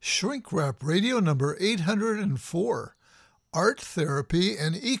Shrink Wrap Radio number 804, Art Therapy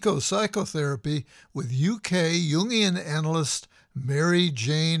and Eco-Psychotherapy with UK Jungian analyst Mary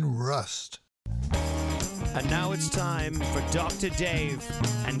Jane Rust. And now it's time for Dr. Dave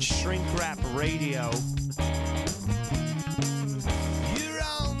and Shrink Wrap Radio. You're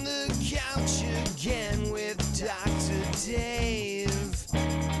on the couch again with Dr. Dave.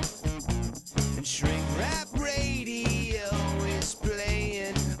 And Shrink Wrap Radio is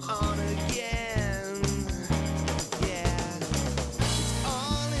playing on again. Yeah, it's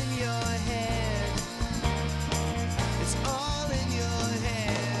all in your head. It's all in your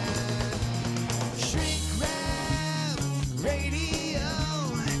head. Shrink Wrap Radio.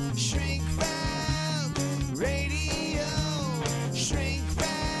 Shrink Wrap Radio. Shrink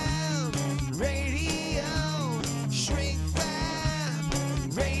Wrap Radio. Shrink Wrap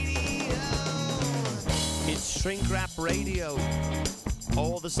Radio. It's Shrink Wrap Radio.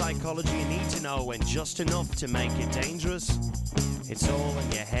 All the psychology you need to know and just enough to make it dangerous. It's all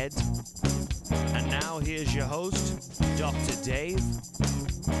in your head. And now here's your host, Dr. Dave.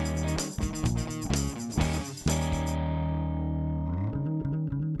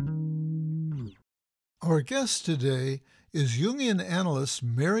 Our guest today is Jungian analyst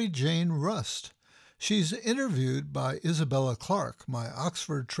Mary Jane Rust. She's interviewed by Isabella Clark, my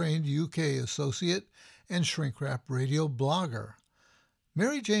Oxford-trained UK associate and Shrink Wrap Radio blogger.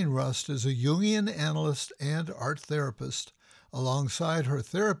 Mary Jane Rust is a Jungian analyst and art therapist. Alongside her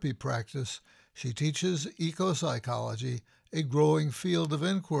therapy practice, she teaches eco-psychology, a growing field of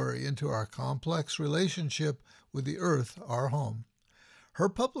inquiry into our complex relationship with the earth, our home. Her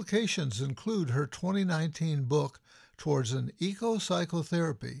publications include her 2019 book, Towards an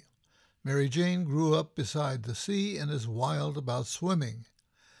Eco-Psychotherapy. Mary Jane grew up beside the sea and is wild about swimming.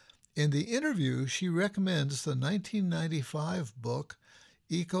 In the interview, she recommends the 1995 book,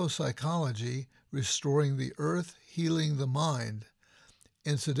 Eco-Psychology, Restoring the Earth, Healing the Mind.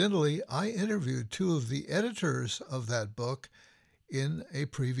 Incidentally, I interviewed two of the editors of that book in a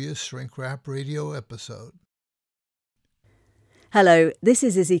previous Shrink Wrap Radio episode. Hello, this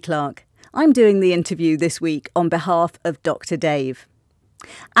is Izzy Clark. I'm doing the interview this week on behalf of Dr. Dave.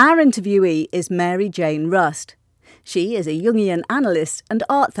 Our interviewee is Mary Jane Rust. She is a Jungian analyst and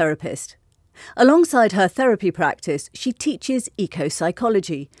art therapist. Alongside her therapy practice, she teaches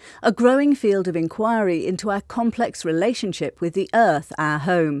eco-psychology, a growing field of inquiry into our complex relationship with the earth, our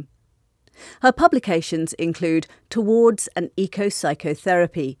home. Her publications include Towards an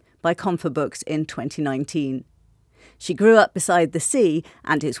Eco-Psychotherapy by Comfort Books in 2019. She grew up beside the sea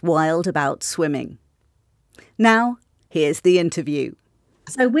and is wild about swimming. Now, here's the interview.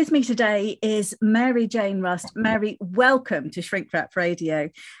 So with me today is Mary Jane Rust. Mary, welcome to Shrink Wrap Radio.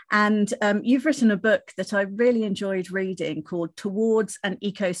 And you've written a book that I really enjoyed reading called Towards an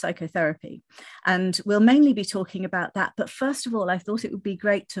Eco-Psychotherapy. And we'll mainly be talking about that. But first of all, I thought it would be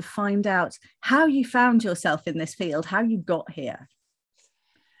great to find out how you found yourself in this field, how you got here.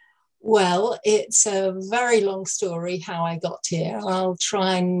 Well, it's a very long story how I got here. I'll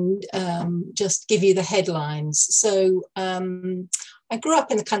try and just give you the headlines. So I grew up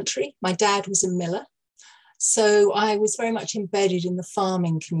in the country. My dad was a miller. So I was very much embedded in the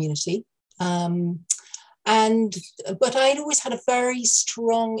farming community. But I'd always had a very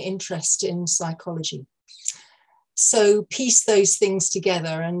strong interest in psychology. So piece those things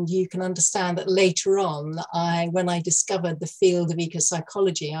together and you can understand that later on, when I discovered the field of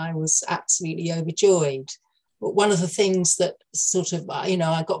eco-psychology, I was absolutely overjoyed. But one of the things that sort of, I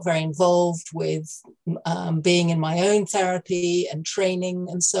got very involved with being in my own therapy and training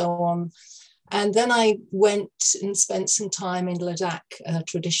and so on. And then I went and spent some time in Ladakh,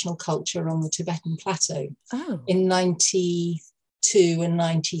 traditional culture on the Tibetan plateau in 92 and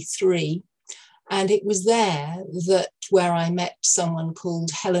 93. And it was there where I met someone called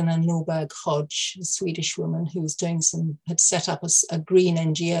Helena Norberg Hodge, a Swedish woman who was had set up a green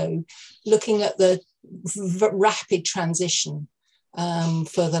NGO looking at the rapid transition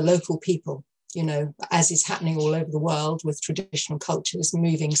for the local people, as is happening all over the world with traditional cultures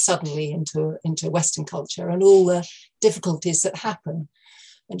moving suddenly into Western culture and all the difficulties that happen.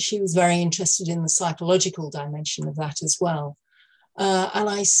 And she was very interested in the psychological dimension of that as well. And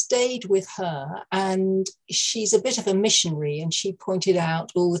I stayed with her, and she's a bit of a missionary, and she pointed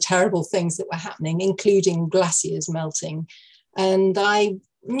out all the terrible things that were happening, including glaciers melting. And I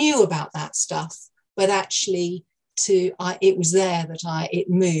knew about that stuff, but actually it was there that it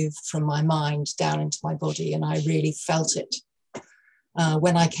moved from my mind down into my body, and I really felt it.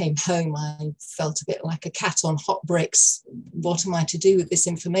 When I came home, I felt a bit like a cat on hot bricks. What am I to do with this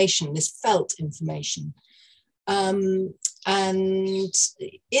information, this felt information? And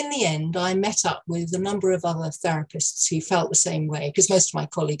in the end, I met up with a number of other therapists who felt the same way, because most of my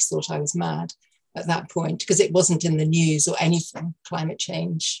colleagues thought I was mad at that point, because it wasn't in the news or anything, climate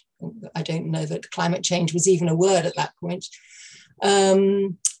change. I don't know that climate change was even a word at that point.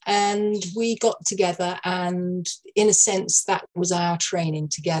 And we got together, and in a sense, that was our training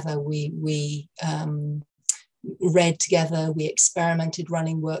together. We read together, we experimented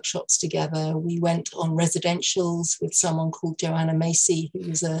running workshops together. We went on residentials with someone called Joanna Macy, who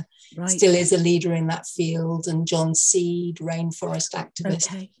was still is a leader in that field, and John Seed, rainforest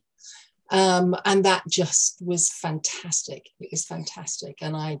activist. Okay. And that just was fantastic. It was fantastic.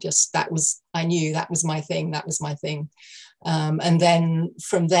 And I knew that was my thing. And then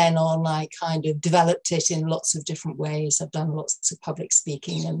from then on, I kind of developed it in lots of different ways. I've done lots of public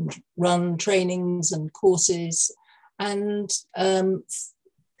speaking and run trainings and courses, and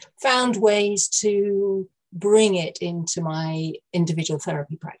found ways to bring it into my individual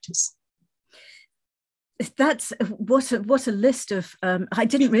therapy practice. That's what a list of I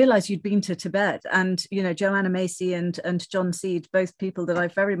didn't realize you'd been to Tibet, and Joanna Macy and John Seed, both people that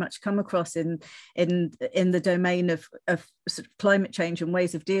I've very much come across in the domain of sort of climate change and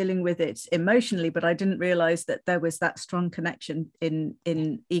ways of dealing with it emotionally, but I didn't realize that there was that strong connection in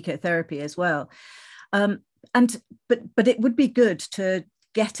ecotherapy as well. But it would be good to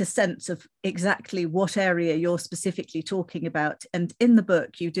get a sense of exactly what area you're specifically talking about. And in the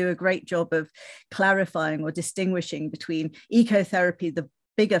book, you do a great job of clarifying or distinguishing between ecotherapy, the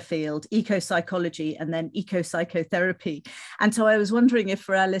bigger field, ecopsychology, and then ecopsychotherapy. And so I was wondering if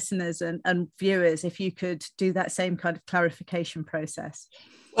for our listeners and viewers, if you could do that same kind of clarification process.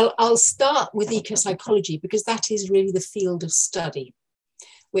 Well, I'll start with ecopsychology, because that is really the field of study,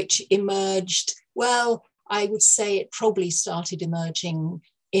 which emerged, well, I would say it probably started emerging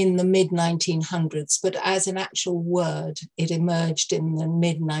in the mid-1900s, but as an actual word, it emerged in the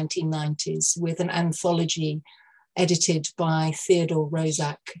mid-1990s with an anthology edited by Theodore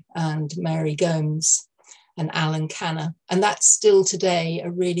Roszak and Mary Gomes and Alan Canner. And that's still today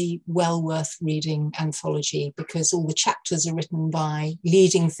a really well worth reading anthology, because all the chapters are written by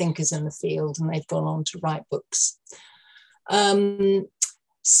leading thinkers in the field, and they've gone on to write books.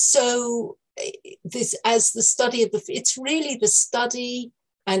 So this, as the study of it's really the study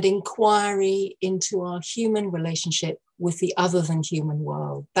and inquiry into our human relationship with the other than human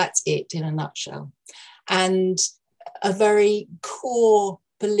world. That's it in a nutshell. And a very core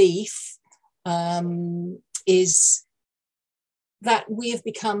belief is that we have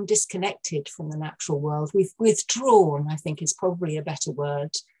become disconnected from the natural world. We've withdrawn, I think is probably a better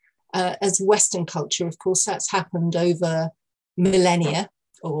word. As Western culture, of course, that's happened over millennia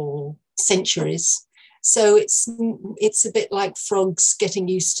or centuries. So it's a bit like frogs getting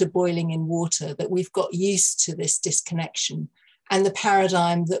used to boiling in water, that we've got used to this disconnection and the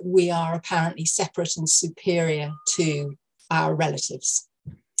paradigm that we are apparently separate and superior to our relatives.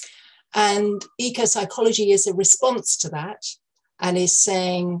 And ecopsychology is a response to that, and is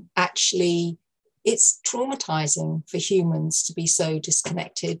saying, actually, it's traumatizing for humans to be so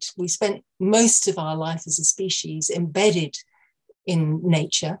disconnected. We spent most of our life as a species embedded in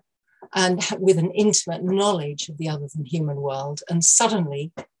nature and with an intimate knowledge of the other than human world. And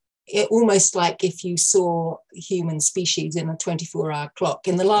suddenly, it almost like if you saw human species in a 24-hour clock,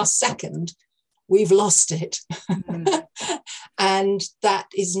 in the last second, we've lost it. Mm-hmm. And that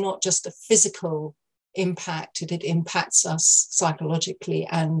is not just a physical impact, it impacts us psychologically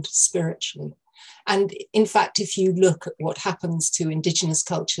and spiritually. And in fact, if you look at what happens to indigenous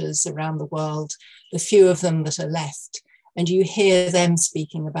cultures around the world, the few of them that are left, and you hear them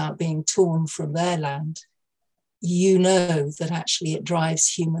speaking about being torn from their land, you know that actually it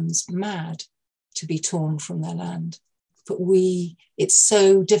drives humans mad to be torn from their land. But it's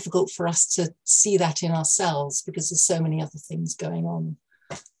so difficult for us to see that in ourselves because there's so many other things going on.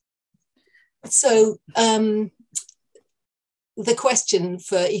 So the question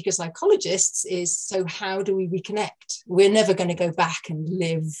for ecopsychologists is, so how do we reconnect? We're never going to go back and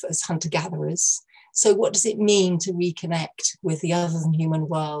live as hunter-gatherers. So what does it mean to reconnect with the other than human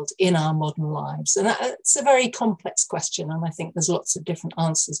world in our modern lives? And that's a very complex question, and I think there's lots of different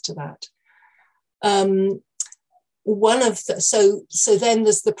answers to that. So then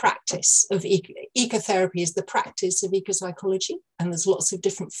there's the practice of ecotherapy is the practice of ecopsychology, and there's lots of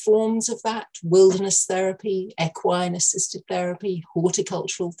different forms of that: wilderness therapy, equine assisted therapy,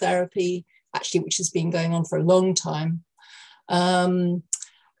 horticultural therapy, actually, which has been going on for a long time.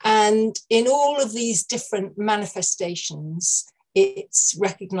 And in all of these different manifestations, It's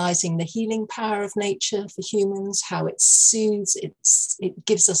recognizing the healing power of nature for humans, how it soothes, it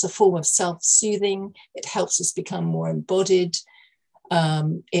gives us a form of self-soothing, it helps us become more embodied,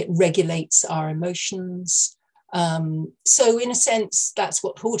 it regulates our emotions. So in a sense, that's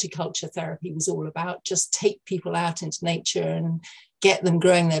what horticulture therapy was all about. Just take people out into nature and get them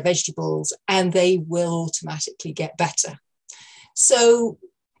growing their vegetables, and they will automatically get better. So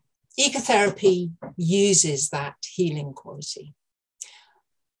ecotherapy uses that healing quality.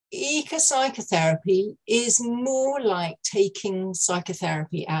 Ecopsychotherapy is more like taking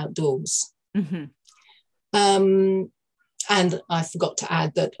psychotherapy outdoors. Mm-hmm. And I forgot to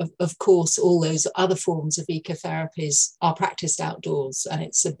add that, of course, all those other forms of ecotherapies are practiced outdoors, and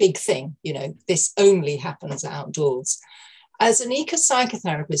it's a big thing. You know, this only happens outdoors. As an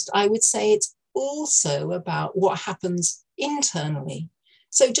ecopsychotherapist, I would say it's also about what happens internally.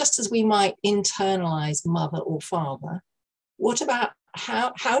 So just as we might internalize mother or father, what about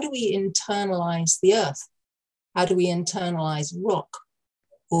how do we internalize the earth? How do we internalize rock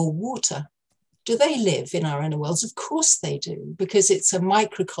or water? Do they live in our inner worlds? Of course they do, because it's a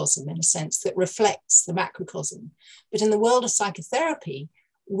microcosm in a sense that reflects the macrocosm. But in the world of psychotherapy,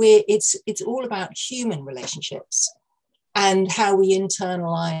 it's all about human relationships and how we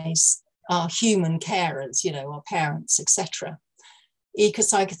internalize our human carers, you know, our parents, etc.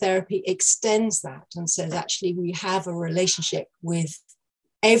 Ecopsychotherapy extends that and says, actually, we have a relationship with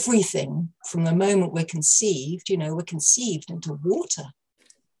everything from the moment we're conceived. You know, we're conceived into water.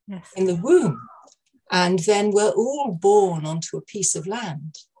 Yes. In the womb. And then we're all born onto a piece of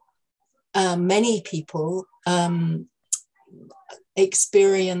land. Many people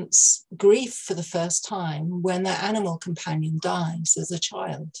experience grief for the first time when their animal companion dies as a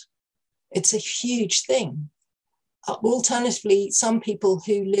child. It's a huge thing. Alternatively, some people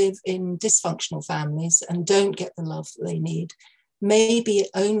who live in dysfunctional families and don't get the love that they need maybe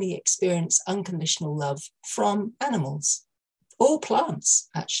only experience unconditional love from animals. Or plants,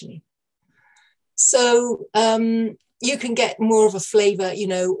 actually. So you can get more of a flavor, you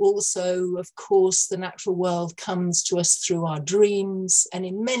know. Also, of course, the natural world comes to us through our dreams and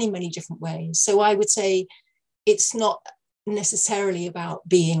in many, many different ways. So I would say it's not necessarily about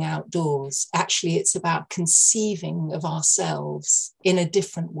being outdoors. Actually, it's about conceiving of ourselves in a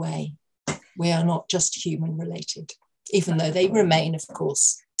different way. We are not just human related, even though they remain, of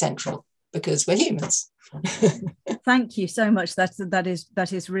course, central because we're humans. Thank you so much.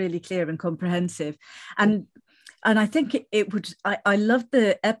 That is really clear and comprehensive, and I think it would. I love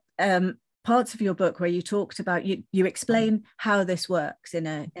the parts of your book where you talked about you explain how this works in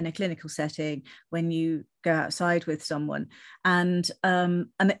a clinical setting when you go outside with someone, and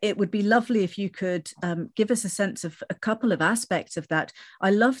it would be lovely if you could give us a sense of a couple of aspects of that. I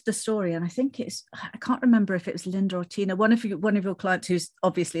love the story, and I think I can't remember if it was Linda or Tina, one of your clients, who's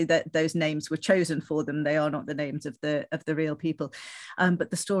obviously those names were chosen for them. They are not the names of the real people, but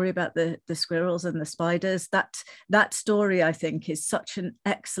the story about the squirrels and the spiders, that story I think is such an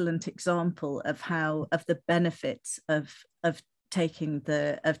excellent example of the benefits of taking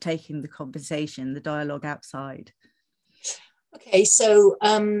the conversation, the dialogue outside. Okay, so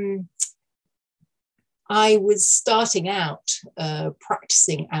I was starting out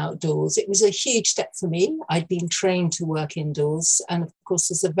practicing outdoors. It was a huge step for me. I'd been trained to work indoors, and of course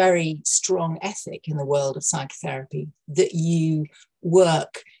there's a very strong ethic in the world of psychotherapy that you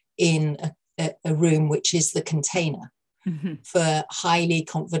work in a room which is the container for highly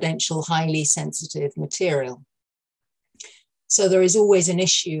confidential, highly sensitive material. So there is always an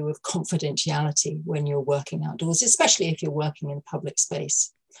issue of confidentiality when you're working outdoors, especially if you're working in a public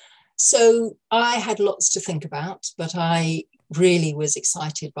space. So I had lots to think about, but I really was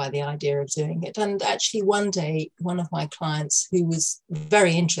excited by the idea of doing it. And actually one day, one of my clients who was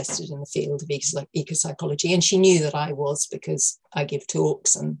very interested in the field of ecopsychology, and she knew that I was because I give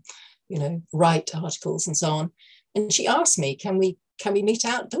talks and, you know, write articles and so on. And she asked me, can we meet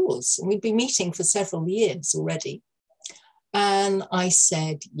outdoors? And we'd been meeting for several years already. And I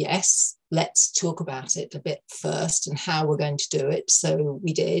said, yes, let's talk about it a bit first and how we're going to do it. So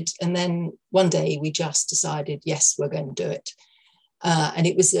we did. And then one day we just decided, yes, we're going to do it. And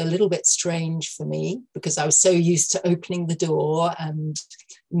it was a little bit strange for me because I was so used to opening the door and,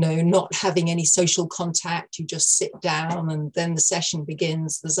 you know, not having any social contact. You just sit down and then the session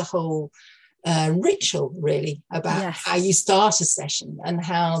begins. There's a whole ritual really about how you start a session and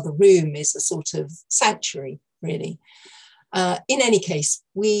how the room is a sort of sanctuary, really. In any case,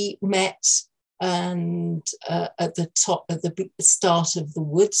 we met and at the start of the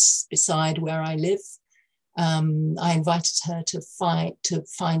woods beside where I live. I invited her to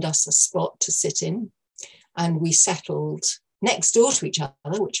find us a spot to sit in, and we settled next door to each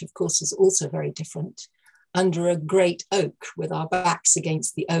other, which of course was also very different, under a great oak with our backs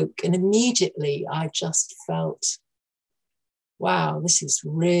against the oak. And immediately I just felt, wow, this is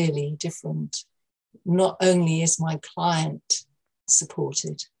really different. Not only is my client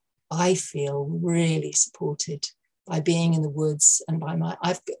supported, I feel really supported by being in the woods and by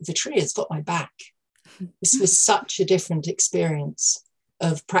the tree has got my back. This was such a different experience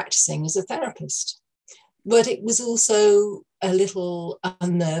of practicing as a therapist. But it was also a little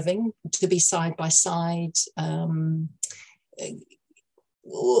unnerving to be side by side.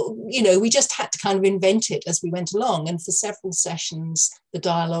 We just had to kind of invent it as we went along. And for several sessions, the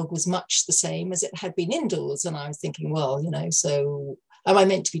dialogue was much the same as it had been indoors. And I was thinking, well, so am I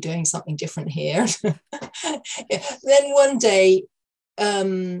meant to be doing something different here? Then one day,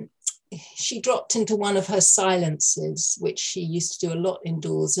 she dropped into one of her silences, which she used to do a lot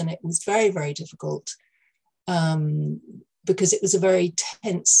indoors. And it was very, very difficult because it was a very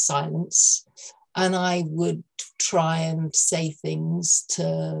tense silence. And I would try and say things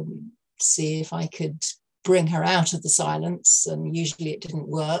to see if I could bring her out of the silence. And usually it didn't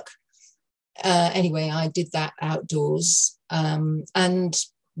work. Anyway, I did that outdoors. And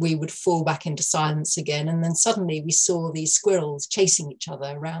we would fall back into silence again. And then suddenly we saw these squirrels chasing each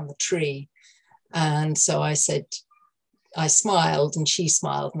other around the tree. And so I smiled and she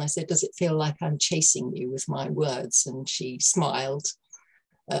smiled. And I said, does it feel like I'm chasing you with my words? And she smiled.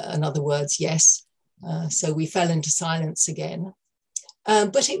 In other words, yes. So we fell into silence again.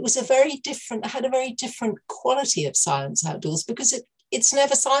 But it was had a very different quality of silence outdoors because it's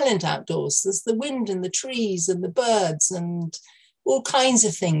never silent outdoors. There's the wind and the trees and the birds and all kinds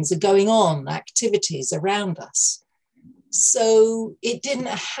of things are going on, activities around us. So it didn't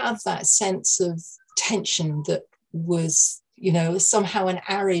have that sense of tension that was, somehow an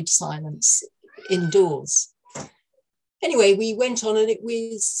arid silence indoors. Anyway, we went on and it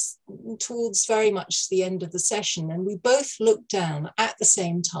was towards very much the end of the session and we both looked down at the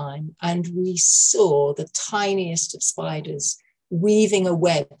same time and we saw the tiniest of spiders weaving a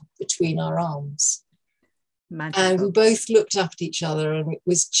web between our arms. Magical. And we both looked up at each other and it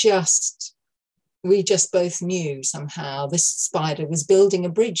was we just both knew somehow this spider was building a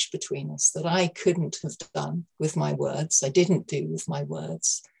bridge between us that I couldn't have done with my words. I didn't do with my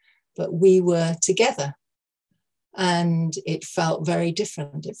words, but we were together and it felt very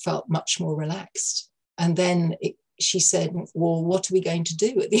different. It felt much more relaxed. And then she said, well, what are we going to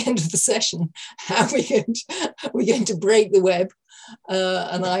do at the end of the session? How are we going to break the web?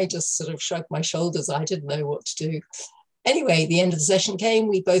 And I just sort of shrugged my shoulders. I didn't know what to do. Anyway, the end of the session came.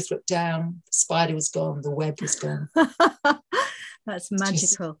 We both looked down. The spider was gone. The web was gone. That's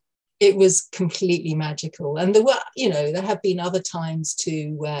magical. It was completely magical. And there have been other times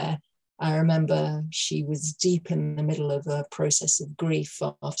too where I remember she was deep in the middle of a process of grief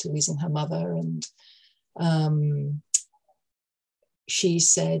after losing her mother. And she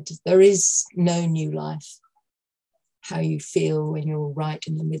said, there is no new life. How you feel when you're right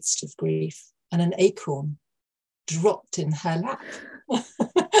in the midst of grief. And an acorn dropped in her lap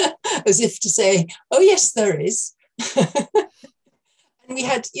as if to say, oh yes, there is. And we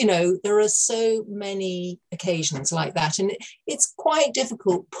had, there are so many occasions like that. And it's quite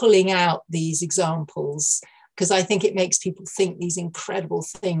difficult pulling out these examples because I think it makes people think these incredible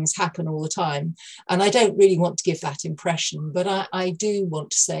things happen all the time. And I don't really want to give that impression, but I do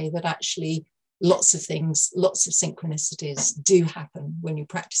want to say that actually lots of things, lots of synchronicities do happen when you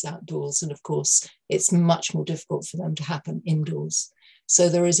practice outdoors. And of course, it's much more difficult for them to happen indoors. So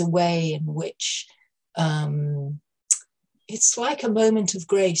there is a way in which it's like a moment of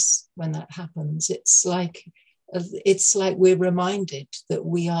grace when that happens. It's like we're reminded that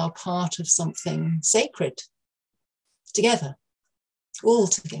we are part of something sacred together, all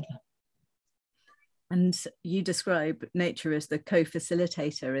together. And you describe nature as the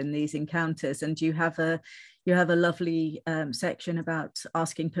co-facilitator in these encounters, and you have a lovely section about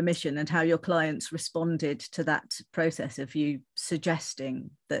asking permission and how your clients responded to that process of you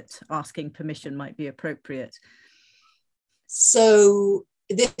suggesting that asking permission might be appropriate. So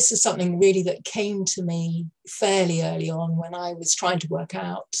this is something really that came to me fairly early on when I was trying to work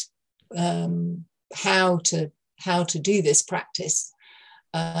out how to do this practice.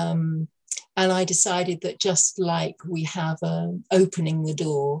 And I decided that just like we have opening the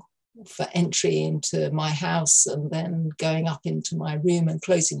door for entry into my house and then going up into my room and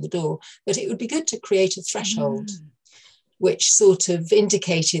closing the door, that it would be good to create a threshold, which sort of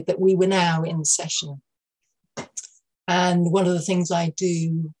indicated that we were now in session. And one of the things I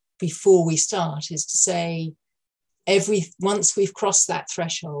do before we start is to say, once we've crossed that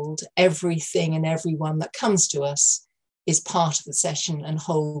threshold, everything and everyone that comes to us is part of the session and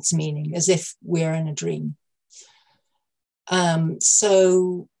holds meaning, as if we're in a dream.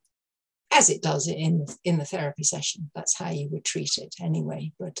 So as it does in the therapy session, that's how you would treat it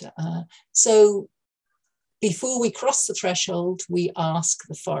anyway. But so before we cross the threshold, we ask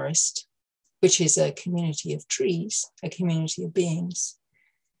the forest, which is a community of trees, a community of beings,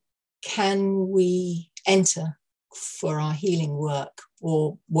 can we enter for our healing work,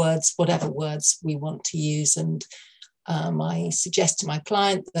 or words, whatever words we want to use. And I suggest to my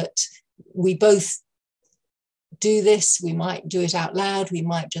client that we both do this. We might do it out loud, we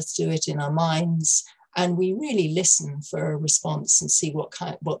might just do it in our minds, and we really listen for a response and see what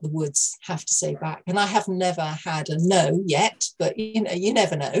the woods have to say back. And I have never had a no yet, but you know, you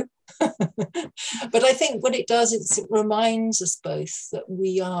never know. But I think what it does is it reminds us both that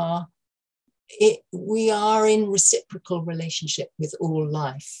we are in reciprocal relationship with all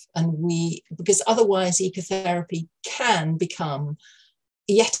life, and because otherwise ecotherapy can become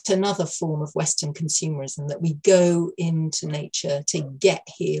yet another form of Western consumerism, that we go into nature to get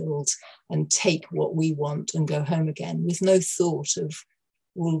healed and take what we want and go home again with no thought of,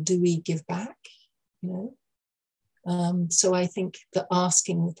 well, do we give back? You know? So I think that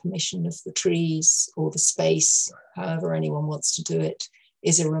asking the permission of the trees or the space, however anyone wants to do it,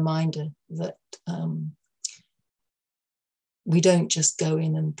 is a reminder that we don't just go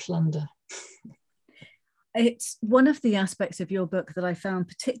in and plunder. It's one of the aspects of your book that I found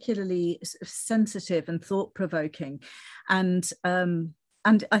particularly sensitive and thought-provoking, and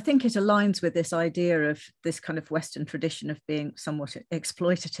I think it aligns with this idea of this kind of Western tradition of being somewhat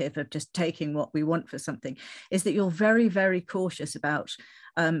exploitative, of just taking what we want for something, is that you're very, very cautious about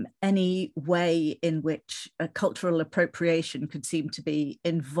any way in which a cultural appropriation could seem to be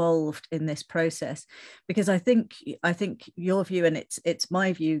involved in this process. Because I think your view, and it's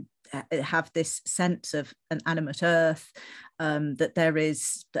my view, have this sense of an animate earth, that there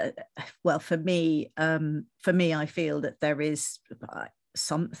is, well, for me, I feel that there is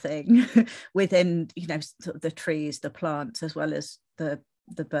something within, you know, sort of the trees, the plants, as well as the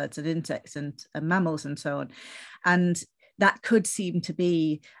birds and insects and mammals and so on, and that could seem to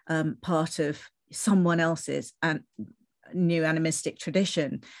be part of someone else's and new animistic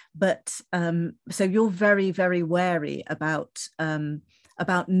tradition. But so you're very, very wary about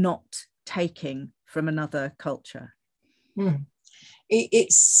not taking from another culture.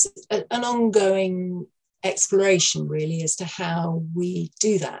 It's an ongoing exploration, really, as to how we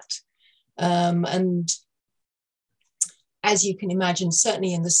do that. And as you can imagine,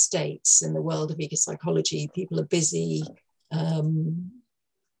 certainly in the States, in the world of ecopsychology, people are busy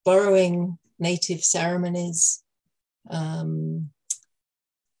borrowing native ceremonies and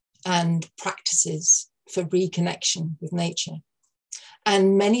practices for reconnection with nature.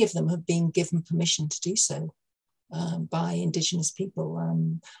 And many of them have been given permission to do so by Indigenous people.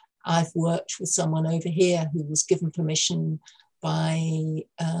 I've worked with someone over here who was given permission by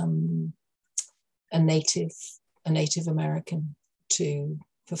a Native American to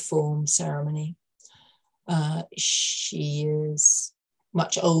perform ceremony. She is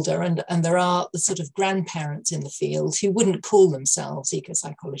much older, and there are the sort of grandparents in the field who wouldn't call themselves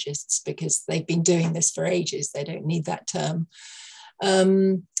ecopsychologists because they've been doing this for ages. They don't need that term.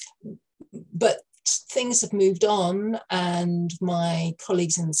 But things have moved on, and my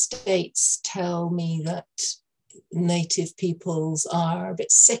colleagues in the States tell me that Native peoples are a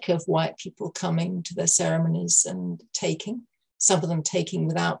bit sick of white people coming to their ceremonies and some of them taking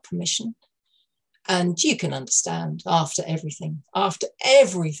without permission. And you can understand, after everything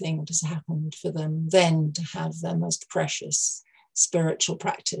that has happened for them, then to have their most precious spiritual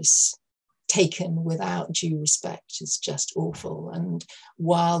practice taken without due respect is just awful. And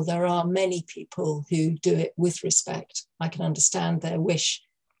while there are many people who do it with respect, I can understand their wish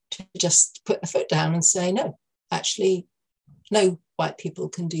to just put the foot down and say, no, actually, no white people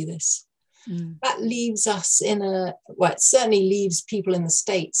can do this. That leaves us it certainly leaves people in the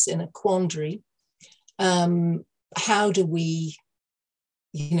States in a quandary. How do we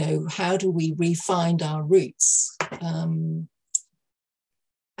re-find our roots?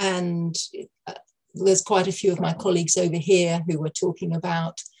 And there's quite a few of my colleagues over here who were talking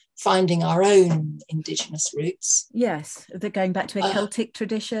about finding our own Indigenous roots. Yes, they're going back to a Celtic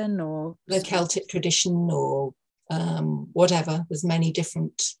tradition, or the Celtic tradition, or whatever. There's many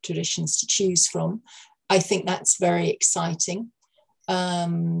different traditions to choose from. I think that's very exciting.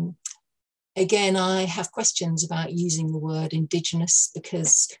 Again, I have questions about using the word Indigenous,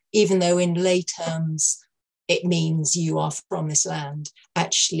 because even though in lay terms it means you are from this land,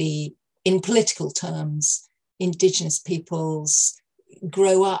 actually in political terms, Indigenous peoples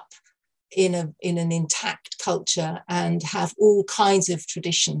grow up in an intact culture and have all kinds of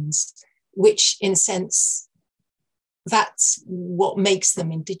traditions, which in a sense, that's what makes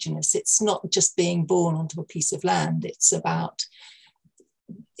them indigenous. It's not just being born onto a piece of land. It's about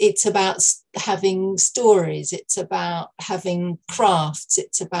having stories. It's about having crafts.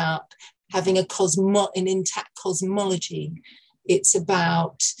 It's about having an intact cosmology. It's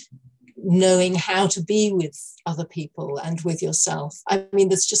about knowing how to be with other people and with yourself. I mean,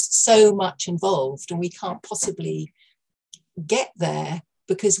 there's just so much involved, and we can't possibly get there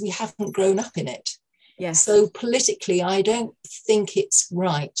because we haven't grown up in it. Yes. So politically, I don't think it's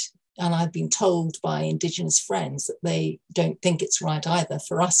right. And I've been told by Indigenous friends that they don't think it's right either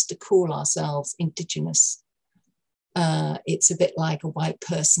for us to call ourselves Indigenous. It's a bit like a white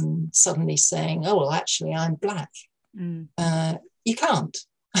person suddenly saying, oh, well, actually, I'm Black. You can't.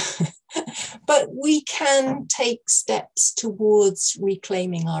 But we can take steps towards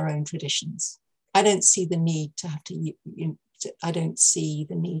reclaiming our own traditions. I don't see the need to have to, I don't see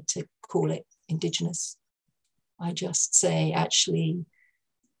the need to call it Indigenous. I just say, actually,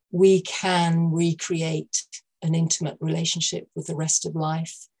 we can recreate an intimate relationship with the rest of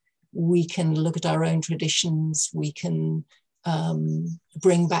life. We can look at our own traditions. We can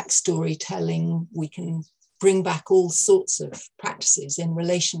bring back storytelling. We can bring back all sorts of practices in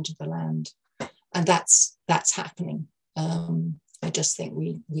relation to the land. And that's happening. I just think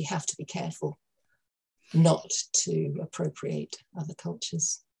we have to be careful not to appropriate other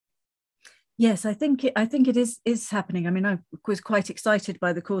cultures. Yes, I think it is happening. I mean, I was quite excited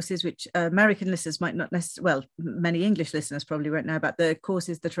by the courses which American listeners might not necessarily, well, many English listeners probably won't know about, the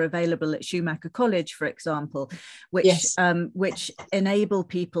courses that are available at Schumacher College, for example, which Yes. Which enable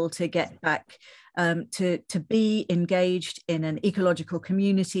people to get back to be engaged in an ecological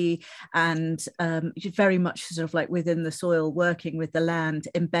community and very much sort of like within the soil, working with the land,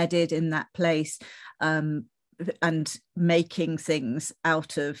 embedded in that place. And making things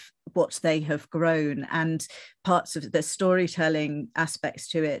out of what they have grown, and parts of the storytelling aspects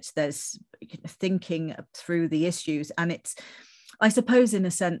to it. There's thinking through the issues, and it's, I suppose, in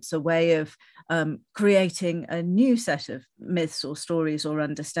a sense, a way of creating a new set of myths or stories or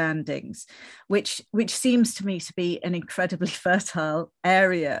understandings, which seems to me to be an incredibly fertile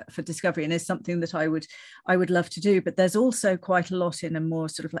area for discovery, and is something that I would love to do. But there's also quite a lot in a more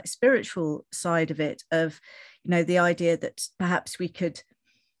sort of like spiritual side of it, of, you know, the idea that perhaps we could,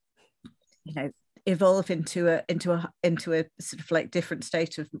 you know, evolve into a sort of like different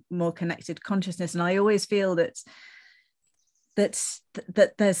state of more connected consciousness. And I always feel that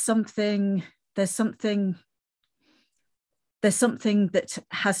there's something that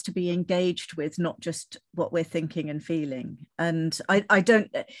has to be engaged with, not just what we're thinking and feeling. And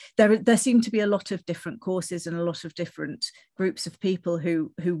there seem to be a lot of different courses and a lot of different groups of people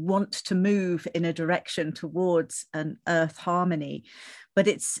who want to move in a direction towards an earth harmony, but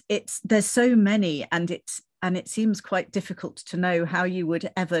there's so many, and it seems quite difficult to know how you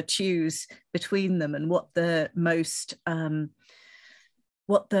would ever choose between them, and what the most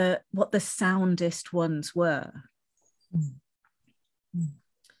what the soundest ones were.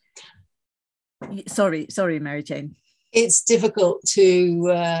 Sorry, Mary Jane. It's difficult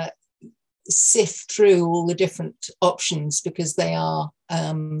to sift through all the different options, because they are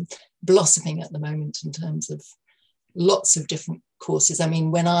blossoming at the moment in terms of lots of different courses. I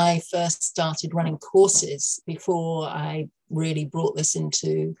mean, when I first started running courses, before I really brought this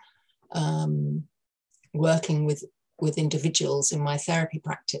into working with individuals in my therapy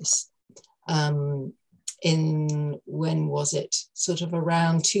practice, when was it? Sort of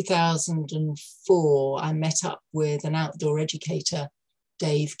around 2004, I met up with an outdoor educator,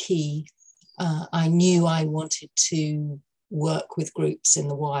 Dave Key. I knew I wanted to work with groups in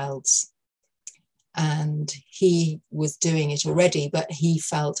the wilds, and he was doing it already, but he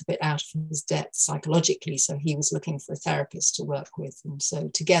felt a bit out of his depth psychologically, so he was looking for a therapist to work with. And so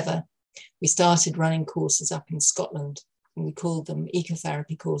together we started running courses up in Scotland, and we called them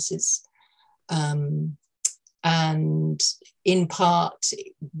ecotherapy courses. And in part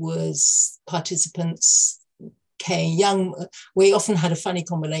it was participants we often had a funny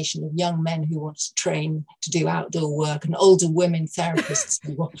combination of young men who wanted to train to do outdoor work, and older women therapists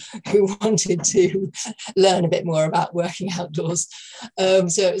who wanted to learn a bit more about working outdoors. So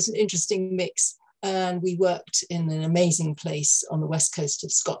it was an interesting mix, and we worked in an amazing place on the west coast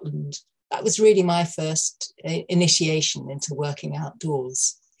of Scotland. That was really my first initiation into working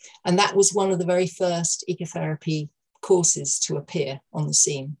outdoors. And that was one of the very first ecotherapy courses to appear on the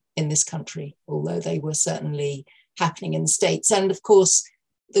scene in this country, although they were certainly happening in the States. And of course,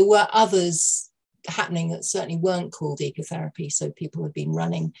 there were others happening that certainly weren't called ecotherapy. So people have been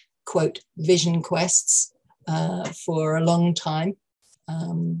running quote, vision quests for a long time,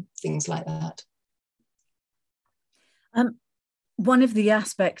 things like that. One of the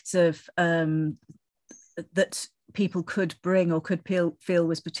aspects of that people could bring or could feel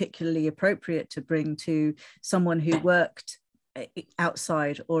was particularly appropriate to bring to someone who worked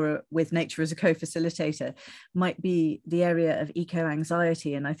outside or with nature as a co-facilitator might be the area of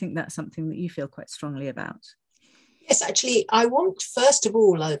eco-anxiety. And I think that's something that you feel quite strongly about. Yes, actually, I want, first of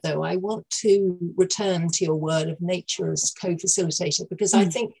all, though, I want to return to your word of nature as co-facilitator, because I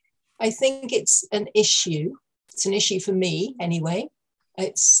think it's an issue. It's an issue for me anyway.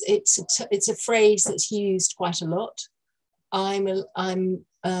 It's a phrase that's used quite a lot.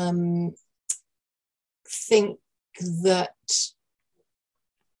 Think that,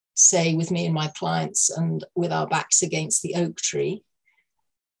 say, with me and my clients and with our backs against the oak tree,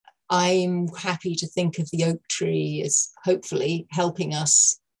 I'm happy to think of the oak tree as hopefully helping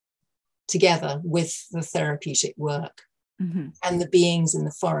us together with the therapeutic work and the beings in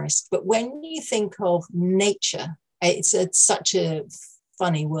the forest. But when you think of nature, it's such a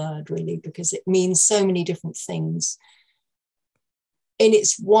funny word, really, because it means so many different things. In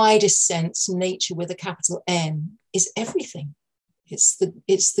its widest sense, nature with a capital N is everything. It's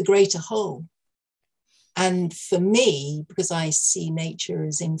the greater whole. And for me, because I see nature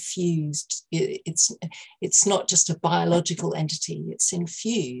as infused, it's not just a biological entity, it's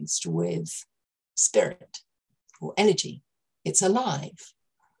infused with spirit or energy. It's alive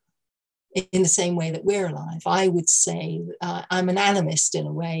in the same way that we're alive. I would say, I'm an animist in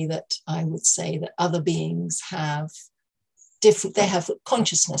a way that I would say that other beings have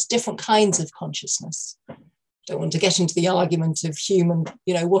consciousness, different kinds of consciousness. Don't want to get into the argument of human,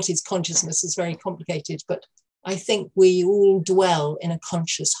 what is consciousness is very complicated, but I think we all dwell in a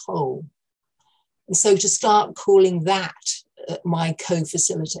conscious whole. And so to start calling that my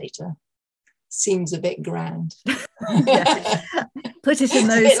co-facilitator seems a bit grand. Yeah. Put it in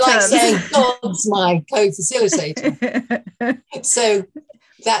those it's a bit terms. like saying God's my co-facilitator. So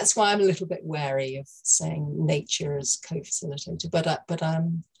that's why I'm a little bit wary of saying nature as co-facilitator, but I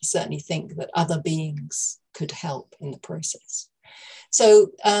certainly think that other beings could help in the process.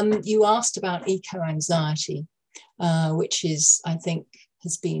 So you asked about eco-anxiety, which is, I think,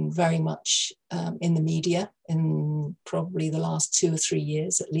 has been very much in the media in probably the last 2 or 3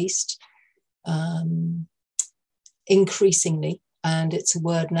 years at least, increasingly, and it's a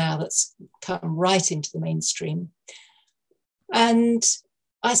word now that's come right into the mainstream. And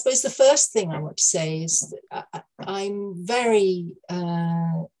I suppose the first thing I want to say is that I'm very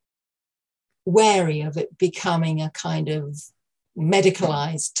wary of it becoming a kind of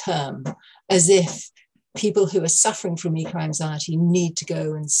medicalized term, as if people who are suffering from eco-anxiety need to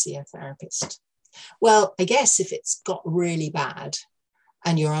go and see a therapist. Well, I guess if it's got really bad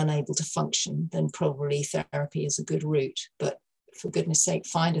and you're unable to function, then probably therapy is a good route. But for goodness sake,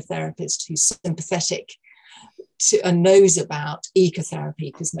 find a therapist who's sympathetic and knows about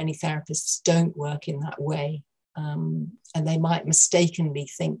ecotherapy, because many therapists don't work in that way. And they might mistakenly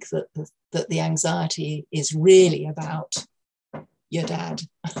think that the anxiety is really about your dad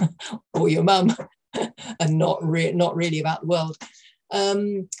or your mum and not really about the world.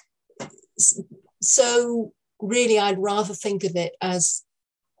 So really, I'd rather think of it as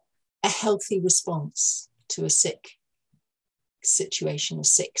a healthy response to a sick situation, a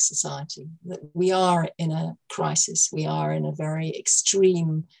sick society. That we are in a crisis. We are in a very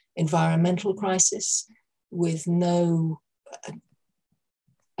extreme environmental crisis with no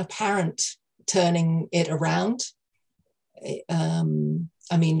apparent turning it around.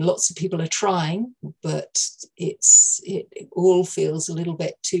 I mean, lots of people are trying, but it all feels a little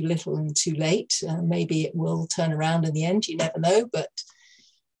bit too little and too late. Maybe it will turn around in the end, you never know, but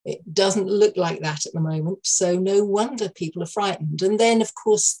it doesn't look like that at the moment. So no wonder people are frightened. And then, of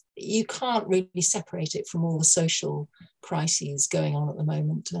course, you can't really separate it from all the social crises going on at the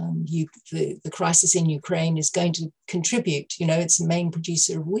moment. The crisis in Ukraine is going to contribute, it's the main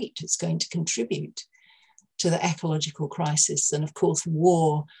producer of wheat. It's going to contribute to the ecological crisis. And of course,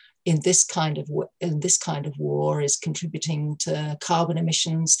 war in this kind of war is contributing to carbon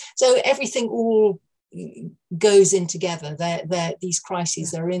emissions. So everything all goes in together. These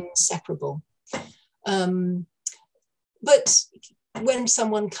crises are inseparable. But when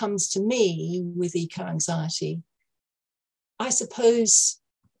someone comes to me with eco-anxiety, I suppose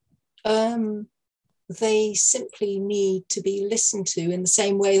they simply need to be listened to in the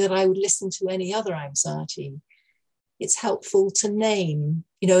same way that I would listen to any other anxiety. It's helpful to name,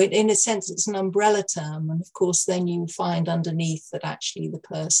 in a sense, it's an umbrella term. And of course, then you find underneath that actually the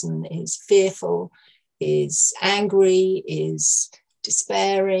person is fearful, is angry, is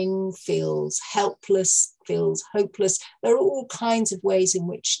despairing, feels helpless, feels hopeless. There are all kinds of ways in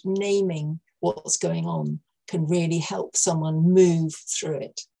which naming what's going on can really help someone move through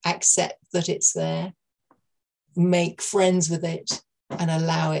it, accept that it's there, make friends with it, and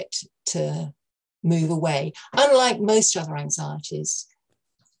allow it to move away. Unlike most other anxieties,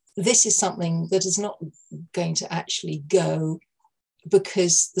 this is something that is not going to actually go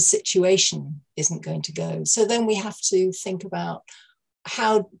because the situation isn't going to go. So then we have to think about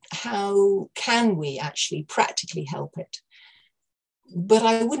how can we actually practically help it? But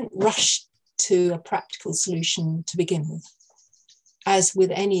I wouldn't rush to a practical solution to begin with. As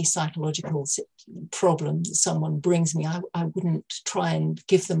with any psychological problem that someone brings me, I wouldn't try and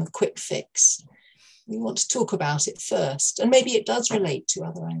give them a quick fix. We want to talk about it first. And maybe it does relate to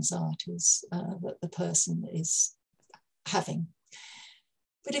other anxieties that the person is having.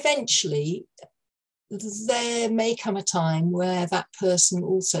 But eventually, there may come a time where that person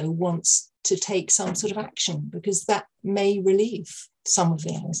also wants to take some sort of action, because that may relieve some of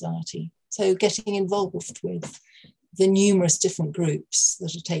the anxiety. So getting involved with the numerous different groups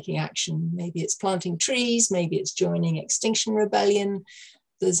that are taking action, maybe it's planting trees, maybe it's joining Extinction Rebellion.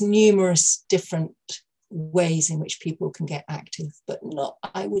 There's numerous different ways in which people can get active, but not,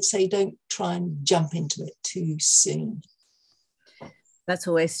 I would say, don't try and jump into it too soon. That's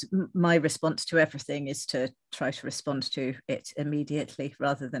always my response to everything, is to try to respond to it immediately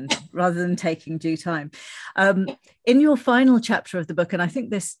rather than taking due time. In your final chapter of the book, and I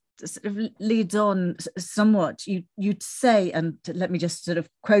think this sort of leads on somewhat, you'd say, and let me just sort of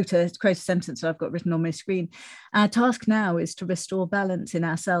quote a sentence that I've got written on my screen: "Our task now is to restore balance in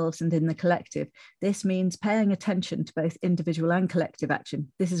ourselves and in the collective. This means paying attention to both individual and collective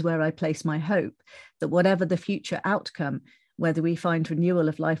action. This is where I place my hope, that whatever the future outcome, whether we find renewal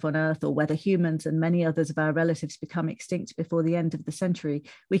of life on Earth or whether humans and many others of our relatives become extinct before the end of the century,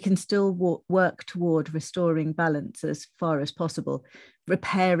 we can still work toward restoring balance as far as possible.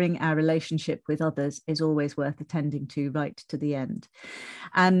 Repairing our relationship with others is always worth attending to right to the end."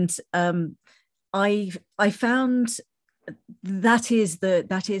 And I found that is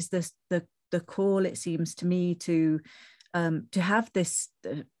the call, it seems to me, to have this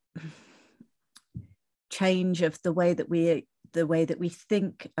change of the way that we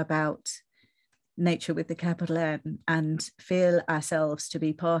think about nature with the capital N, and feel ourselves to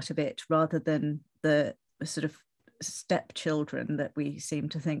be part of it, rather than the sort of stepchildren that we seem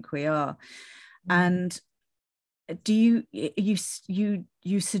to think we are. And do you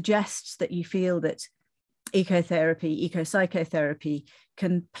suggest that you feel that ecopsychotherapy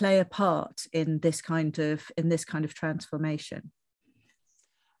can play a part in this kind of transformation?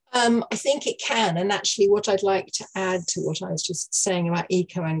 I think it can. And actually, what I'd like to add to what I was just saying about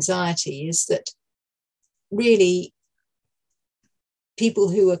eco-anxiety is that really people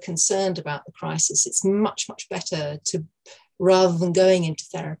who are concerned about the crisis, it's much, much better to, rather than going into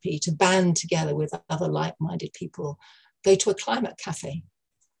therapy, to band together with other like-minded people, go to a climate cafe,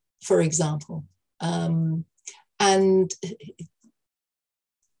 for example. And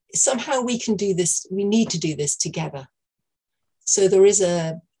somehow we can do this, we need to do this together. So there is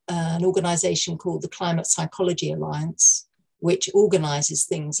an organization called the Climate Psychology Alliance, which organizes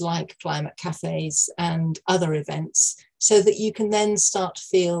things like climate cafes and other events, so that you can then start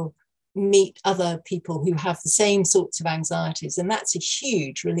to meet other people who have the same sorts of anxieties. And that's a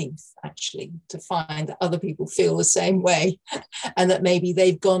huge relief, actually, to find that other people feel the same way and that maybe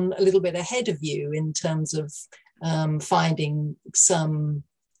they've gone a little bit ahead of you in terms of finding some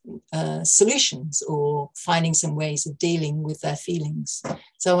solutions or finding some ways of dealing with their feelings.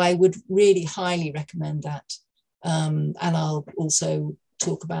 So I would really highly recommend that. And I'll also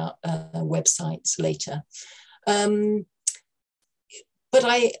talk about websites later. But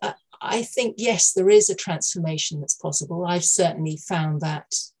I think, yes, there is a transformation that's possible. I've certainly found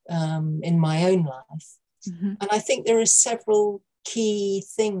that in my own life. Mm-hmm. And I think there are several key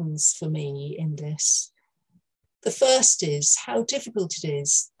things for me in this. The first is how difficult it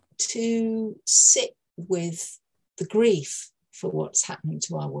is to sit with the grief for what's happening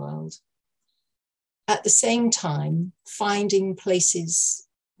to our world. At the same time, finding places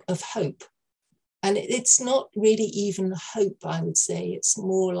of hope. And it's not really even hope, I would say. It's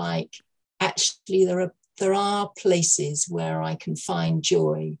more like, actually, there are places where I can find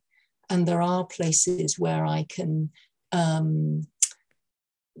joy, and there are places where I can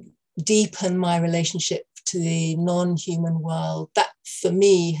deepen my relationship to the non-human world. That, for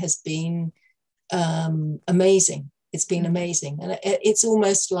me, has been amazing. It's been amazing. And it's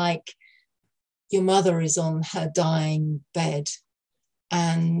almost like your mother is on her dying bed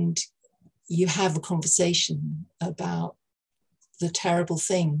and you have a conversation about the terrible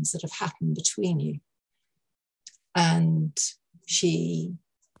things that have happened between you. And she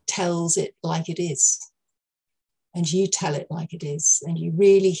tells it like it is. And you tell it like it is. And you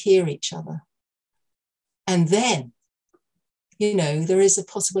really hear each other. And then, you know, there is a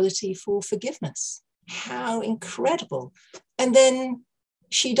possibility for forgiveness. How incredible. And then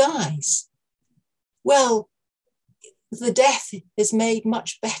she dies. Well, the death is made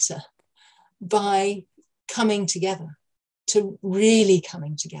much better by coming together, to really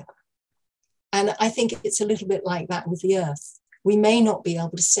coming together. And I think it's a little bit like that with the earth. We may not be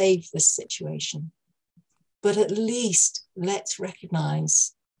able to save this situation, but at least let's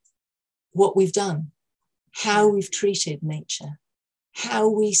recognize what we've done, how we've treated nature, how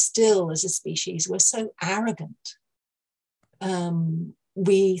we still, as a species, we're so arrogant.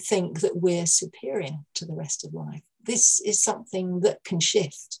 We think that we're superior to the rest of life. This is something that can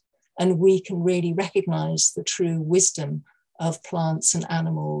shift, and we can really recognize the true wisdom of plants and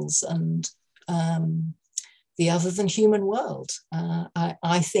animals and the other than human world.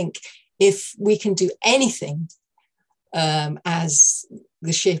 I think if we can do anything as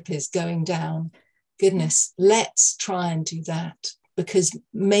the ship is going down, goodness, let's try and do that, because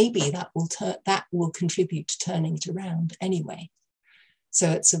maybe that will contribute to turning it around anyway. So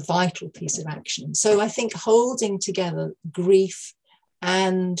it's a vital piece of action. So I think holding together grief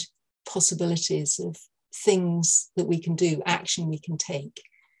and possibilities of things that we can do, action we can take,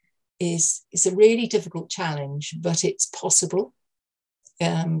 is a really difficult challenge, but it's possible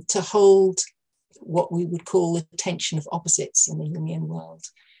to hold what we would call the tension of opposites in the Jungian world,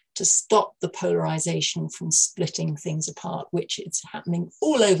 to stop the polarization from splitting things apart, which is happening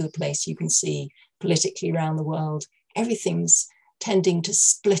all over the place. You can see politically around the world, everything's tending to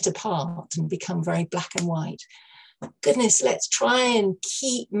split apart and become very black and white. Goodness, let's try and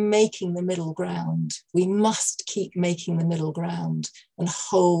keep making the middle ground. We must keep making the middle ground and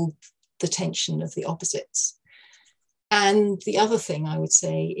hold the tension of the opposites. And the other thing I would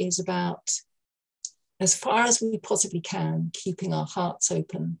say is about, as far as we possibly can, keeping our hearts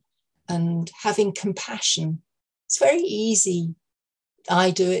open and having compassion. It's very easy. I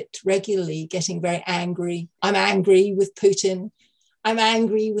do it regularly, getting very angry. I'm angry with Putin. I'm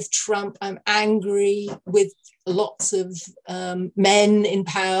angry with Trump. I'm angry with lots of men in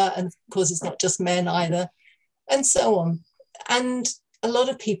power. And of course, it's not just men either, and so on. And a lot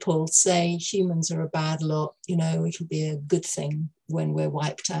of people say humans are a bad lot. You know, it'll be a good thing when we're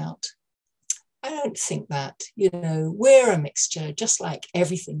wiped out. I don't think that. You know, we're a mixture, just like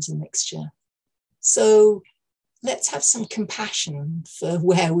everything's a mixture. So let's have some compassion for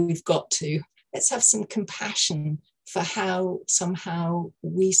where we've got to. Let's have some compassion for how somehow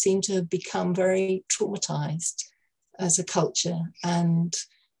we seem to have become very traumatized as a culture. And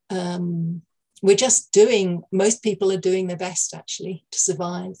we're just most people are doing their best actually to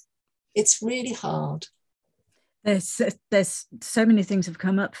survive. It's really hard. There's so many things have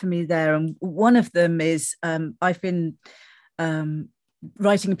come up for me there. And one of them is I've been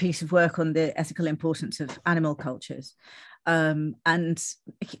writing a piece of work on the ethical importance of animal cultures. And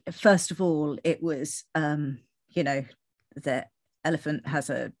first of all, it was, you know, the elephant has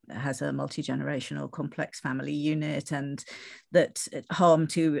a multi-generational complex family unit, and that harm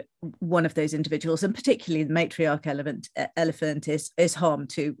to one of those individuals, and particularly the matriarch elephant is harm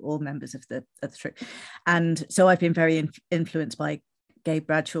to all members of the troop. And so I've been very influenced by Gabe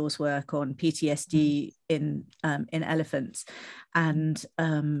Bradshaw's work on PTSD in elephants, and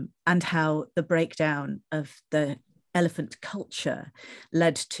how the breakdown of the elephant culture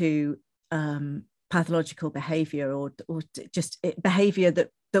led to pathological behavior or just behavior that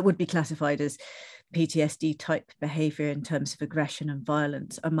would be classified as PTSD type behavior in terms of aggression and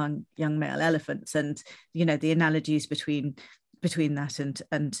violence among young male elephants, and you know the analogies between that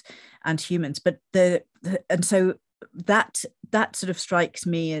and humans. But and so that sort of strikes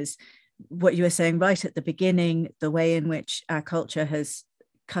me as what you were saying right at the beginning, the way in which our culture has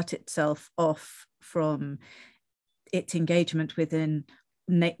cut itself off from its engagement within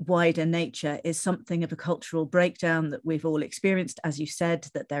wider nature is something of a cultural breakdown that we've all experienced. As you said,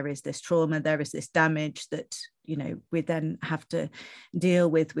 that there is this trauma, there is this damage that, you know, we then have to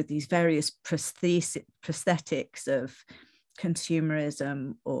deal with these various prosthetics of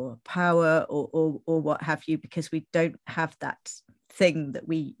consumerism or power or what have you, because we don't have that thing that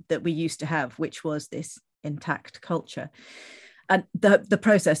we used to have, which was this intact culture. And the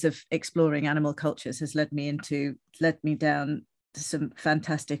process of exploring animal cultures has led me down some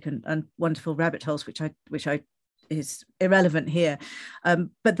fantastic and wonderful rabbit holes, which I is irrelevant here.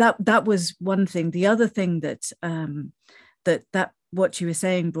 But that was one thing. The other thing that what you were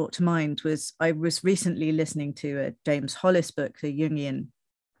saying brought to mind was I was recently listening to a James Hollis book, the Jungian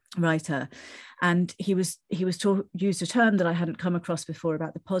writer, and he used a term that I hadn't come across before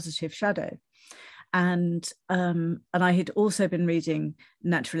about the positive shadow. And I had also been reading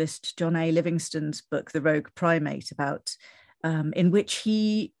naturalist John A. Livingston's book, The Rogue Primate, about in which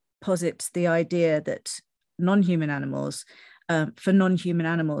he posits the idea that non-human animals, for non-human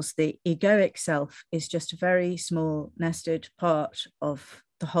animals, the egoic self is just a very small nested part of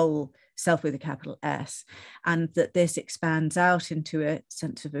the whole self with a capital S, and that this expands out into a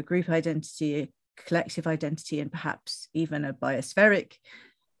sense of a group identity, a collective identity, and perhaps even a biospheric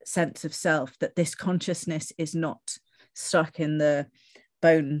sense of self, that this consciousness is not stuck in the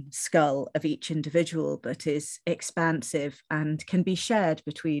bone skull of each individual, but is expansive and can be shared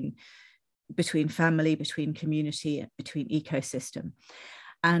between family, between community, between ecosystem.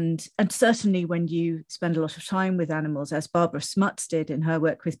 And certainly when you spend a lot of time with animals, as Barbara Smuts did in her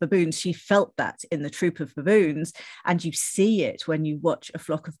work with baboons, she felt that in the troop of baboons, and you see it when you watch a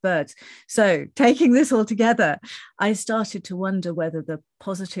flock of birds. So taking this all together, I started to wonder whether the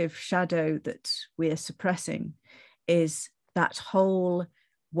positive shadow that we're suppressing is that whole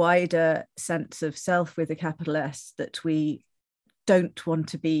wider sense of self with a capital S that we don't want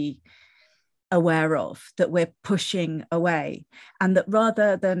to be aware of, that we're pushing away, and that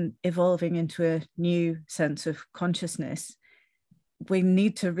rather than evolving into a new sense of consciousness, we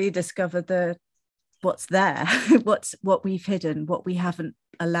need to rediscover what's there, what we've hidden, what we haven't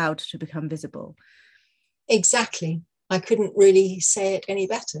allowed to become visible. Exactly. I couldn't really say it any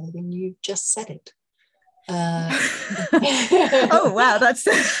better than you just said it. Oh wow, that's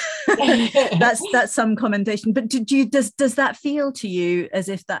some commendation. But does that feel to you as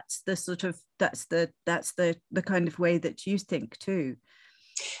if that's the kind of way that you think too?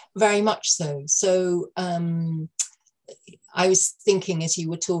 Very much so. So I was thinking as you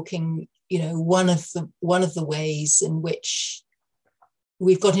were talking, one of the ways in which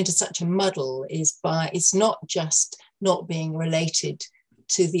we've got into such a muddle is it's not just not being related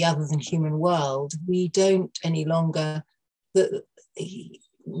to the other than human world. We don't any longer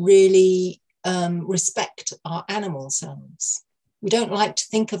really respect our animal selves. We don't like to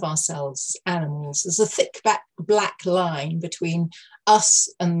think of ourselves as animals. There's a thick black line between us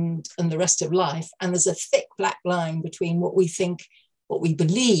and the rest of life, and there's a thick black line between what we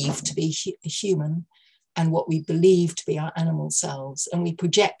believe to be human and what we believe to be our animal selves, and we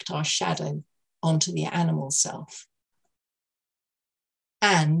project our shadow onto the animal self.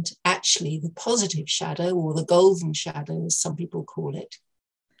 And actually the positive shadow, or the golden shadow, as some people call it,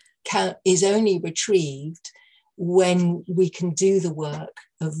 is only retrieved when we can do the work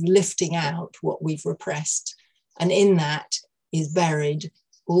of lifting out what we've repressed. And in that is buried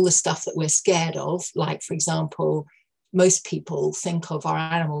all the stuff that we're scared of. Like, for example, most people think of our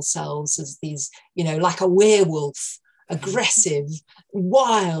animal selves as these, like a werewolf, aggressive,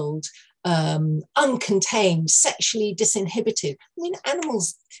 wild, uncontained, sexually disinhibited. I mean,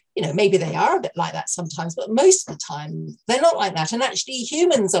 animals, maybe they are a bit like that sometimes, but most of the time they're not like that. And actually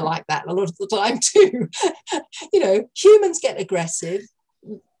humans are like that a lot of the time too. Humans get aggressive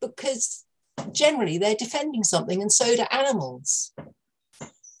because generally they're defending something, and so do animals.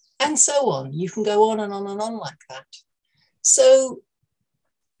 And so on. You can go on and on and on like that. So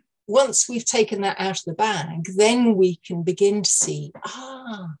once we've taken that out of the bag, then we can begin to see,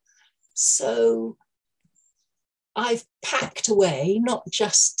 so I've packed away not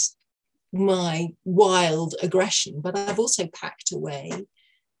just my wild aggression, but I've also packed away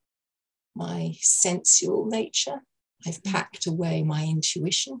my sensual nature. I've packed away my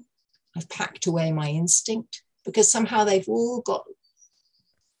intuition. I've packed away my instinct, because somehow they've all got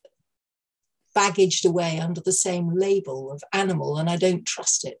baggaged away under the same label of animal, and I don't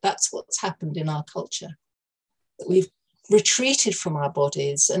trust it. That's what's happened in our culture, that we've retreated from our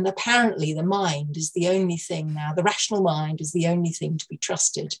bodies, and apparently the mind is the only thing now, the rational mind is the only thing to be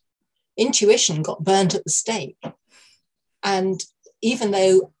trusted. Intuition got burnt at the stake. And even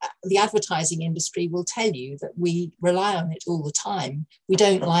though the advertising industry will tell you that we rely on it all the time, we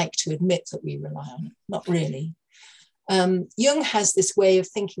don't like to admit that we rely on it, not really. Jung has this way of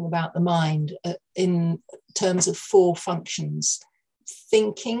thinking about the mind in terms of 4 functions: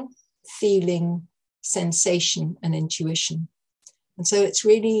 thinking, feeling, sensation, and intuition. And so it's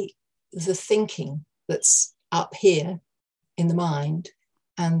really the thinking that's up here in the mind,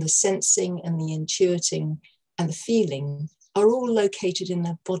 and the sensing and the intuiting and the feeling are all located in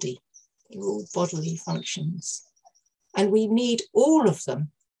the body. They're all bodily functions. And we need all of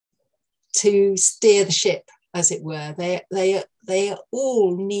them to steer the ship, as it were. They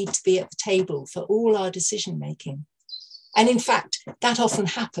all need to be at the table for all our decision making. And in fact, that often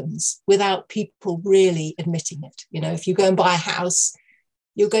happens without people really admitting it. You know, if you go and buy a house,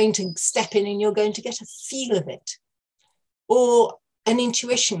 you're going to step in and you're going to get a feel of it. Or an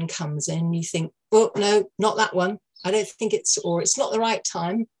intuition comes in, you think, well, no, not that one. I don't think it's not the right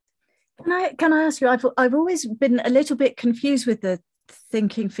time. Can I ask you, I've always been a little bit confused with the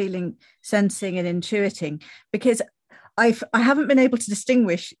thinking, feeling, sensing and intuiting, because I haven't been able to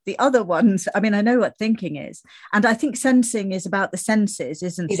distinguish the other ones. I mean, I know what thinking is, and I think sensing is about the senses,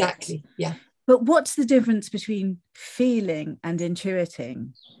 isn't it? Exactly, yeah. But what's the difference between feeling and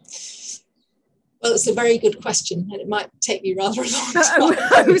intuiting? Well, it's a very good question, and it might take me rather a long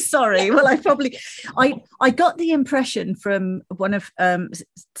time. Oh, sorry. Well, I got the impression from one of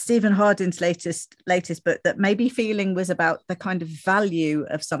Stephen Hardin's latest book that maybe feeling was about the kind of value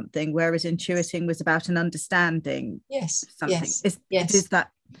of something, whereas intuiting was about an understanding. Yes, something. Yes. Is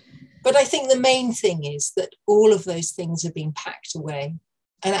that? But I think the main thing is that all of those things have been packed away,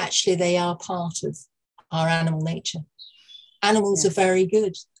 and actually they are part of our animal nature. Animals are very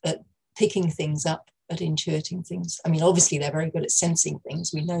good at picking things up, at intuiting things. I mean, obviously they're very good at sensing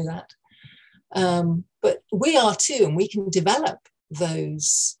things, we know that. But we are too, and we can develop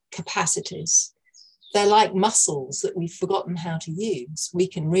those capacities. They're like muscles that we've forgotten how to use. We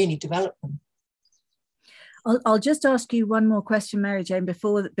can really develop them. I'll just ask you one more question, Mary Jane,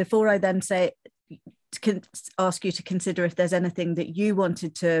 before I then ask you to consider if there's anything that you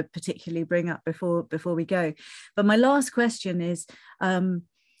wanted to particularly bring up before we go. But my last question is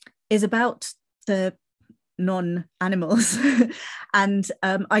about the non-animals, and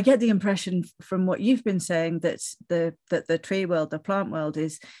I get the impression from what you've been saying that the tree world, the plant world,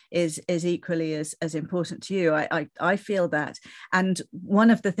 is equally as important to you. I feel that, and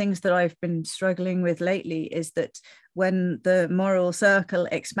one of the things that I've been struggling with lately is that when the moral circle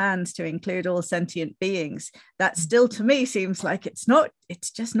expands to include all sentient beings, that still to me seems like it's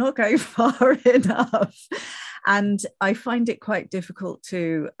just not going far enough. And I find it quite difficult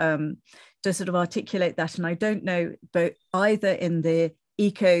to sort of articulate that. And I don't know, but either in the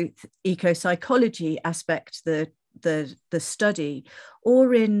eco-psychology aspect, the study,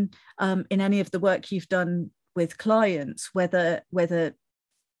 or in any of the work you've done with clients, whether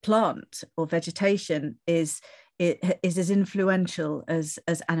plant or vegetation is as influential as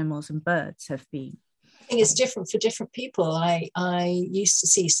animals and birds have been. I think it's different for different people. I used to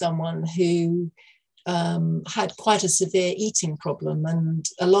see someone who had quite a severe eating problem, and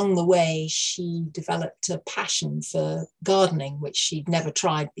along the way she developed a passion for gardening, which she'd never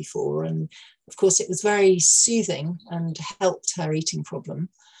tried before, and of course it was very soothing and helped her eating problem.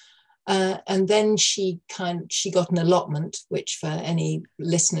 And then she got an allotment, which for any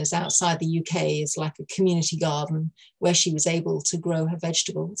listeners outside the UK is like a community garden where she was able to grow her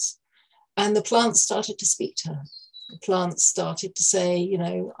vegetables, and the plants started to speak to her. The plants started to say, you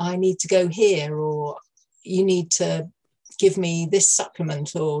know, I need to go here, or you need to give me this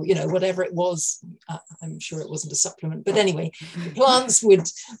supplement, or, you know, whatever it was. I'm sure it wasn't a supplement, but anyway, the plants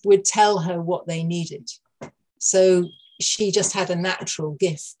would tell her what they needed. So she just had a natural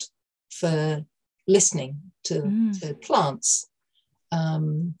gift for listening to plants.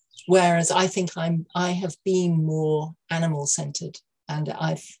 Whereas I think I have been more animal-centered, and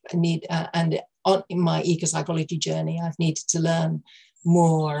in my eco-psychology journey, I've needed to learn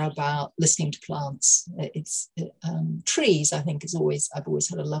more about listening to plants. Trees, I think, I've always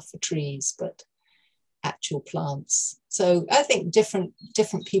had a love for trees, but actual plants. So I think different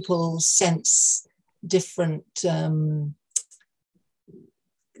people sense different,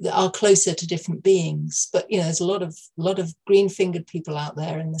 are closer to different beings. But, you know, there's a lot of green-fingered people out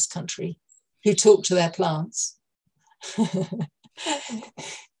there in this country who talk to their plants.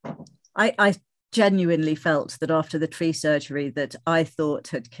 I genuinely felt that after the tree surgery that I thought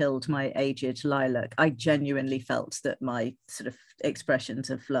had killed my aged lilac, I genuinely felt that my sort of expressions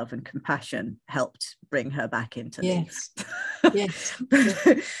of love and compassion helped bring her back into life. Yes.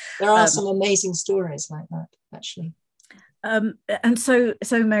 There are some amazing stories like that, actually. And so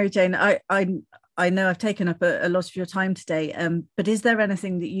Mary Jane, I know I've taken up a lot of your time today, but is there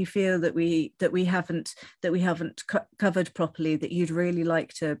anything that you feel that we haven't covered properly that you'd really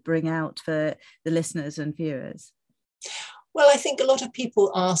like to bring out for the listeners and viewers? Well, I think a lot of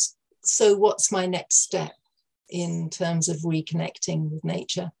people ask, so what's my next step in terms of reconnecting with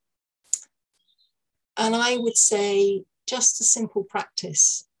nature? And I would say just a simple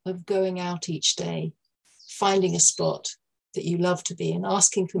practice of going out each day, finding a spot that you love to be in,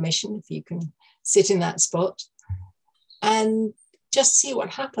 asking permission if you can sit in that spot, and just see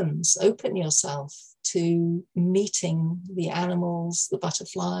what happens. Open yourself to meeting the animals, the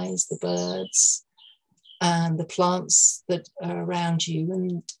butterflies, the birds, and the plants that are around you,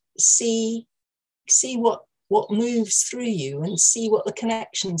 and see what moves through you, and see what the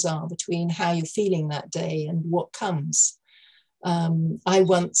connections are between how you're feeling that day and what comes. I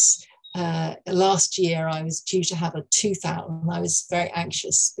once, last year, I was due to have a tooth out, and I was very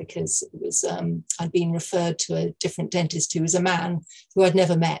anxious because it was I'd been referred to a different dentist who was a man who I'd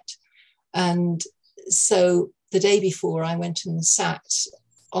never met. And so the day before, I went and sat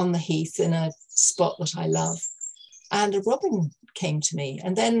on the heath in a spot that I love, and a robin came to me,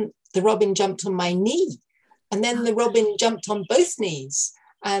 and then the robin jumped on my knee, and then the robin jumped on both knees,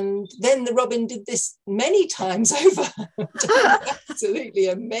 and then the robin did this many times over, which I was absolutely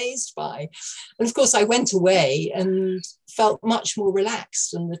amazed by. And of course, I went away and felt much more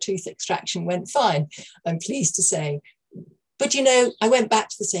relaxed, and the tooth extraction went fine, I'm pleased to say. But, you know, I went back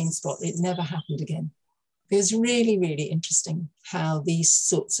to the same spot. It never happened again. It was really, really interesting how these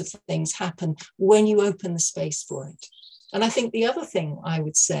sorts of things happen when you open the space for it. And I think the other thing I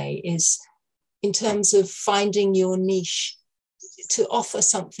would say is, in terms of finding your niche, to offer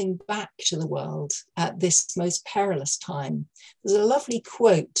something back to the world at this most perilous time. There's a lovely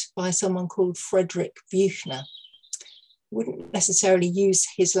quote by someone called Frederick Buechner. Wouldn't necessarily use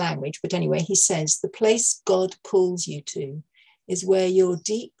his language, but anyway, he says, "The place God calls you to is where your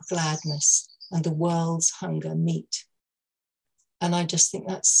deep gladness and the world's hunger meet." And I just think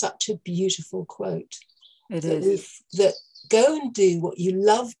that's such a beautiful quote. It is. That go and do what you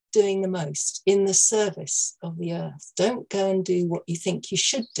love doing the most in the service of the earth. Don't go and do what you think you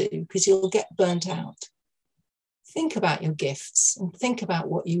should do, because you'll get burnt out. Think about your gifts and think about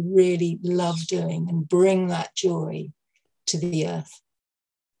what you really love doing, and bring that joy to the earth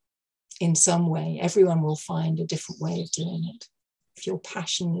in some way. Everyone will find a different way of doing it. If your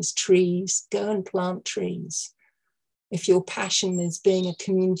passion is trees, go and plant trees. If your passion is being a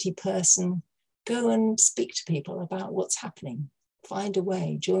community person, go and speak to people about what's happening. Find a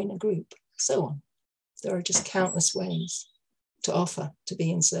way, join a group, so on. There are just countless ways to offer, to be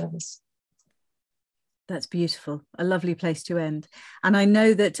in service. That's beautiful. A lovely place to end. And I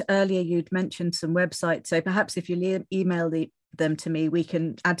know that earlier you'd mentioned some websites, so perhaps if you email them to me, we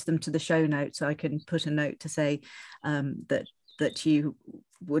can add them to the show notes. So I can put a note to say that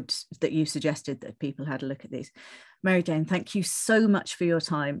you suggested that people had a look at these. Mary Jane, thank you so much for your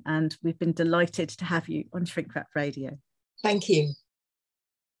time, and we've been delighted to have you on Shrink Wrap Radio. Thank you.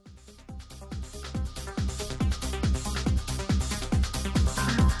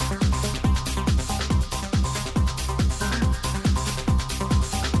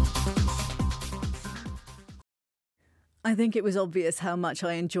 I think it was obvious how much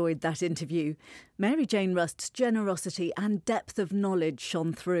I enjoyed that interview. Mary Jane Rust's generosity and depth of knowledge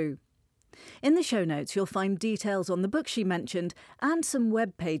shone through. In the show notes, you'll find details on the book she mentioned and some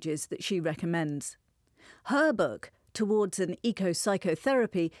web pages that she recommends. Her book, Towards an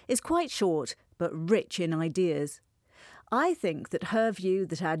Eco-Psychotherapy, is quite short but rich in ideas. I think that her view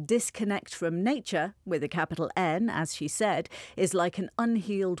that our disconnect from nature, with a capital N, as she said, is like an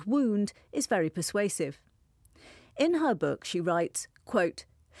unhealed wound, is very persuasive. In her book, she writes, quote,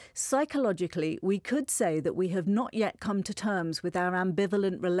 "Psychologically, we could say that we have not yet come to terms with our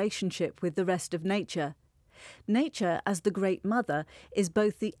ambivalent relationship with the rest of nature. Nature, as the great mother, is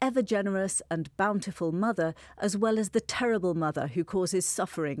both the ever-generous and bountiful mother, as well as the terrible mother who causes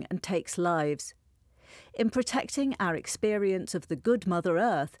suffering and takes lives. In protecting our experience of the good Mother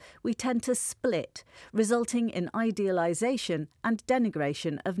Earth, we tend to split, resulting in idealisation and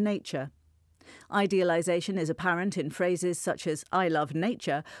denigration of nature. Idealisation is apparent in phrases such as "I love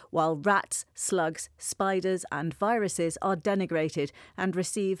nature," while rats, slugs, spiders and viruses are denigrated and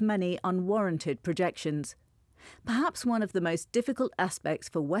receive many unwarranted projections. Perhaps one of the most difficult aspects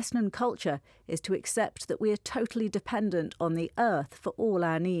for Western culture is to accept that we are totally dependent on the earth for all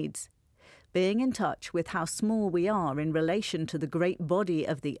our needs. Being in touch with how small we are in relation to the great body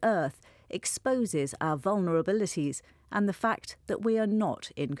of the earth exposes our vulnerabilities and the fact that we are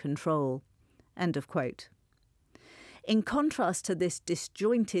not in control." End of quote. In contrast to this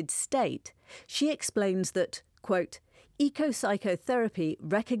disjointed state, she explains that, quote, "Eco-psychotherapy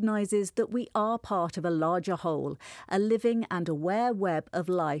recognises that we are part of a larger whole, a living and aware web of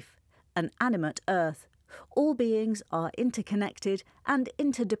life, an animate earth. All beings are interconnected and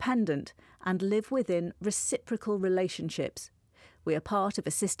interdependent and live within reciprocal relationships. We are part of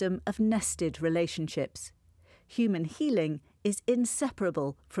a system of nested relationships. Human healing is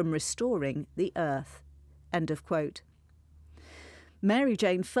inseparable from restoring the earth." End of quote. Mary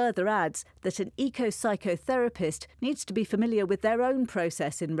Jane further adds that an eco-psychotherapist needs to be familiar with their own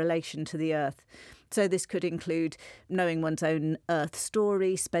process in relation to the earth. So this could include knowing one's own earth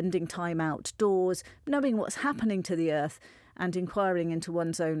story, spending time outdoors, knowing what's happening to the earth, and inquiring into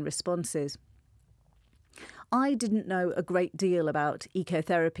one's own responses. I didn't know a great deal about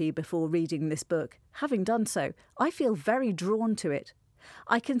ecotherapy before reading this book. Having done so, I feel very drawn to it.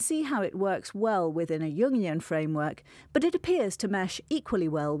 I can see how it works well within a Jungian framework, but it appears to mesh equally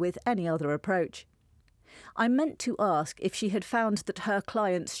well with any other approach. I meant to ask if she had found that her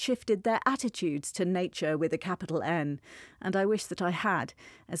clients shifted their attitudes to nature with a capital N, and I wish that I had,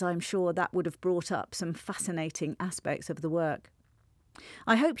 as I'm sure that would have brought up some fascinating aspects of the work.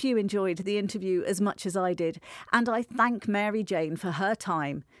 I hope you enjoyed the interview as much as I did, and I thank Mary Jane for her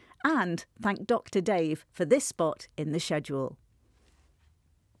time, and thank Dr. Dave for this spot in the schedule.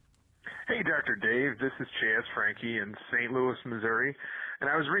 Hey, Dr. Dave, this is Chaz Frankie in St. Louis, Missouri, and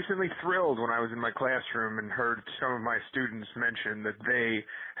I was recently thrilled when I was in my classroom and heard some of my students mention that they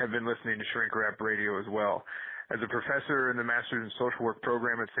have been listening to Shrink Rap Radio as well. As a professor in the Master's in Social Work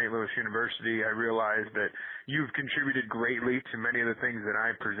program at St. Louis University, I realized that you've contributed greatly to many of the things that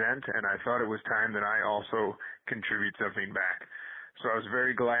I present, and I thought it was time that I also contribute something back. So I was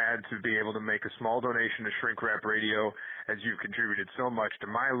very glad to be able to make a small donation to Shrink Rap Radio, as you've contributed so much to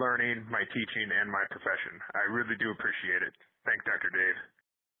my learning, my teaching, and my profession. I really do appreciate it. Thanks, Dr. Dave.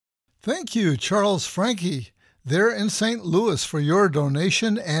 Thank you, Charles Frankie, there in St. Louis, for your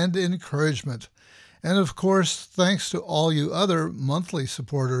donation and encouragement. And of course, thanks to all you other monthly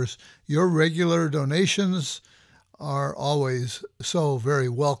supporters. Your regular donations are always so very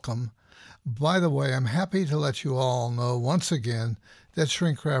welcome. By the way, I'm happy to let you all know once again that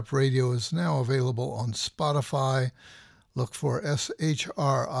Shrink Rap Radio is now available on Spotify. Look for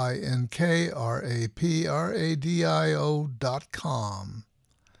SHRINKRAPRADIO.com.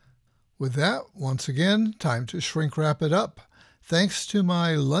 With that, once again, time to shrink wrap it up. Thanks to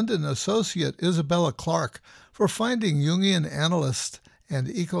my London associate Isabella Clark for finding Jungian analyst and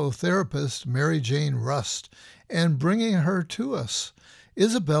ecotherapist Mary Jane Rust and bringing her to us.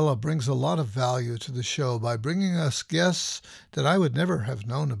 Isabella brings a lot of value to the show by bringing us guests that I would never have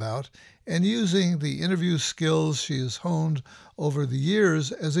known about and using the interview skills she has honed over the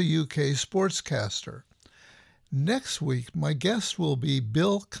years as a UK sportscaster. Next week, my guest will be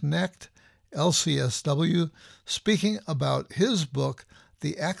Bill Knecht, LCSW, speaking about his book,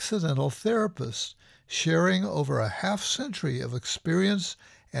 The Accidental Therapist, sharing over a half-century of experience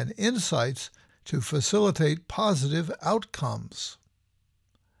and insights to facilitate positive outcomes.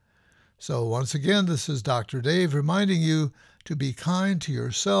 So once again, this is Dr. Dave reminding you to be kind to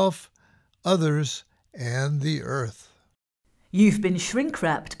yourself, others, and the earth. You've been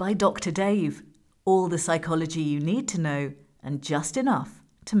shrink-wrapped by Dr. Dave. All the psychology you need to know, and just enough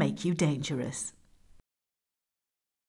to make you dangerous.